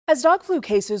As dog flu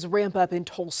cases ramp up in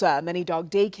Tulsa, many dog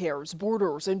daycares,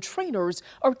 boarders, and trainers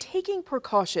are taking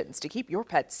precautions to keep your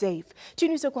pets safe. 2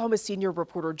 News Oklahoma senior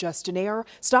reporter Justin Ayer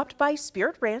stopped by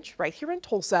Spirit Ranch right here in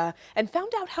Tulsa and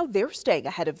found out how they're staying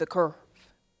ahead of the curve.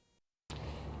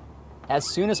 As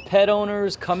soon as pet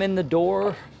owners come in the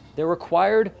door, they're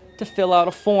required to fill out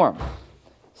a form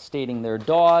stating their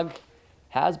dog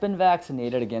has been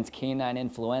vaccinated against canine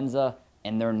influenza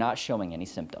and they're not showing any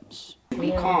symptoms.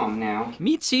 Be calm now.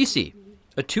 Meet Cece,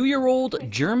 a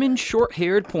 2-year-old German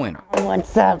short-haired pointer.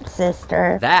 What's up,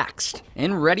 sister? Vaxxed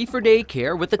and ready for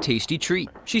daycare with a tasty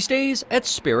treat. She stays at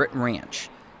Spirit Ranch,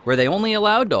 where they only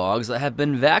allow dogs that have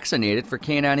been vaccinated for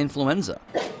canine influenza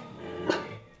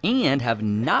and have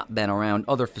not been around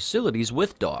other facilities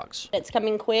with dogs. It's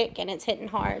coming quick and it's hitting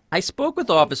hard. I spoke with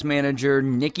office manager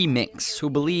Nikki Minks, who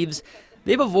believes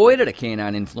they've avoided a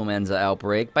canine influenza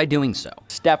outbreak by doing so.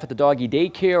 Staff at the doggy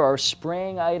daycare are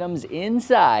spraying items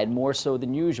inside more so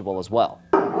than usual as well.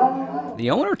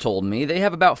 The owner told me they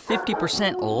have about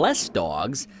 50% less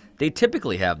dogs they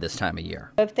typically have this time of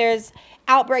year. If there's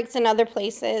outbreaks in other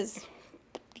places,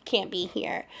 you can't be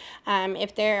here.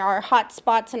 If there are hot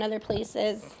spots in other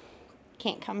places,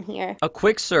 can't come here. A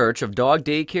quick search of dog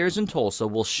daycares in Tulsa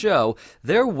will show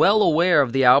they're well aware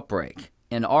of the outbreak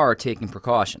and are taking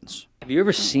precautions. Have you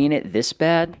ever seen it this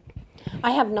bad?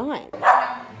 I have not.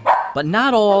 But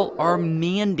not all are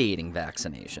mandating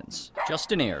vaccinations.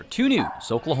 Justin Ayer, 2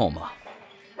 News, Oklahoma.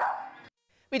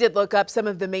 We did look up some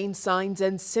of the main signs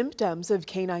and symptoms of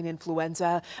canine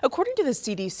influenza. According to the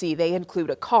CDC, they include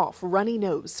a cough, runny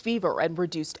nose, fever, and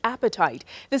reduced appetite.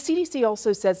 The CDC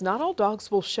also says not all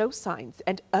dogs will show signs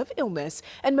of illness,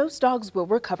 and most dogs will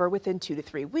recover within 2 to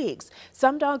 3 weeks.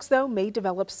 Some dogs, though, may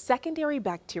develop secondary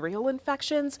bacterial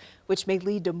infections, which may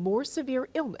lead to more severe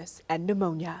illness and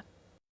pneumonia.